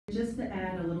Just to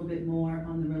add a little bit more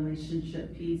on the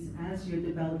relationship piece, as you're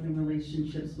developing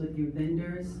relationships with your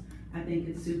vendors, I think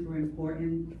it's super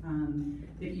important.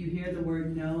 If you hear the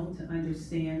word no, to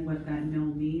understand what that no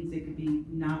means. It could be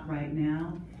not right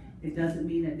now. It doesn't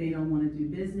mean that they don't want to do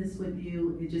business with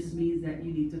you. It just means that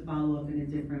you need to follow up in a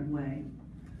different way.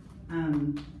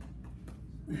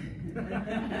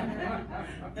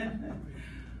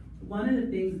 One of the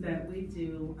things that we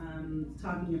do,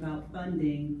 talking about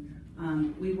funding,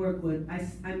 we work with,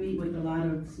 I meet with a lot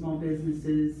of small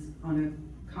businesses on a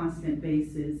constant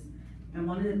basis. And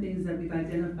one of the things that we've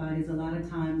identified is a lot of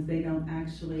times they don't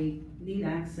actually need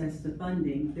access to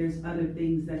funding. There's other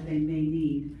things that they may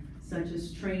need, such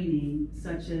as training,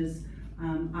 such as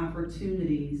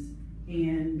opportunities.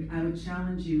 And I would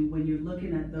challenge you, when you're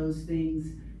looking at those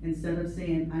things, instead of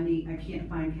saying, I can't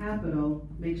find capital,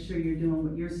 make sure you're doing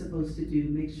what you're supposed to do.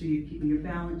 Make sure you're keeping your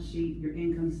balance sheet, your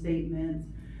income statement,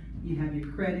 you have your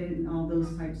credit and all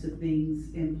those types of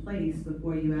things in place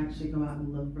before you actually go out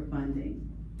and look for funding.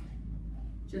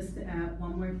 Just to add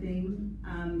one more thing,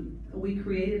 we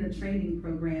created a training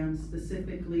program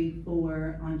specifically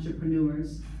for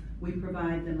entrepreneurs. We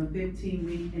provide them a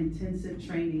 15-week intensive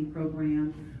training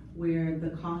program where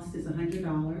the cost is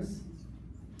 $100.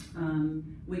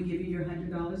 We give you your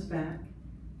 $100 back,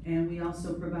 and we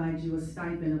also provide you a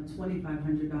stipend of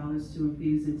 $2,500 to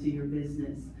infuse into your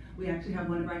business. We actually have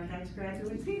one of our catch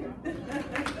graduates here.